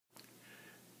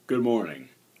Good morning.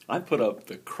 I put up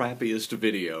the crappiest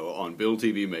video on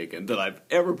BillTv Making that I've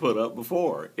ever put up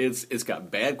before. It's got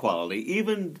bad quality,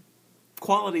 even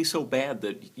quality so bad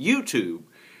that YouTube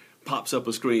pops up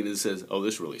a screen and says, "Oh,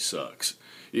 this really sucks."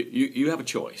 You have a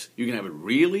choice. You can have it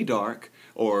really dark,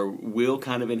 or we'll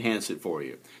kind of enhance it for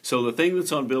you. So the thing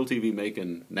that's on BillTv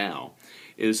Making now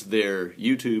is their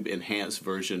YouTube enhanced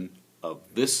version of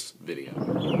this video.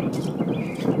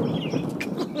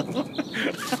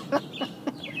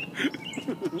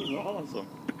 This is awesome.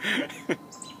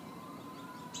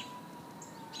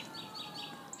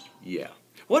 Yeah.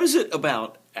 What is it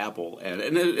about Apple? And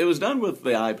it was done with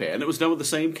the iPad, and it was done with the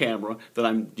same camera that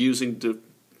I'm using to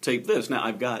tape this. Now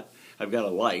I've got a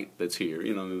light that's here,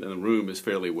 and the room is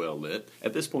fairly well lit.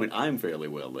 At this point, I'm fairly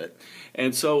well lit,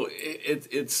 and so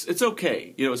it's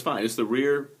okay. It's fine. It's the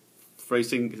rear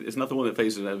facing. It's not the one that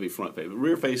faces. It has to be front facing. The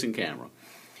rear facing camera.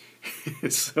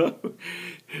 So,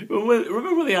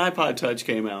 remember when the iPod Touch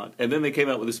came out, and then they came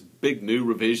out with this big new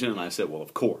revision, and I said, well,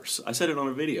 of course. I said it on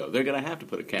a video. They're going to have to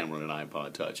put a camera in an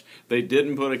iPod Touch. They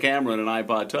didn't put a camera in an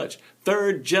iPod Touch.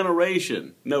 Third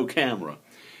generation, no camera.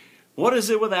 What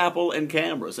is it with Apple and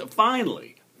cameras?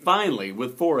 Finally,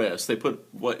 with 4S, they put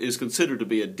what is considered to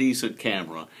be a decent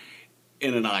camera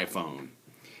in an iPhone.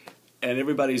 And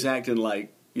everybody's acting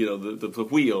like, the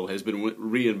wheel has been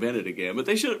reinvented again, but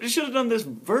they should have done this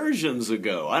versions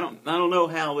ago. I don't know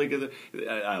how they could.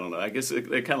 I don't know. I guess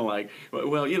they're kind of like,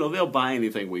 well, they'll buy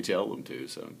anything we tell them to.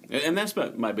 So, and that's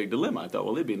my big dilemma. I thought,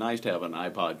 well, it'd be nice to have an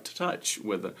iPod Touch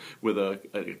with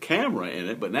a camera in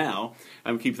it, but now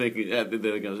I keep thinking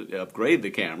they're going to upgrade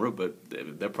the camera, but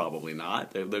they're probably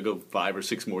not. They'll go 5 or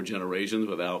 6 more generations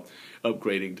without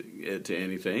upgrading it to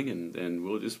anything, and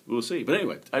we'll see. But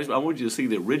anyway, I want you to see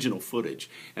the original footage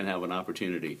and have an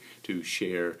opportunity to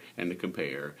share and to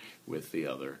compare with the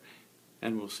other.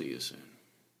 And we'll see you soon.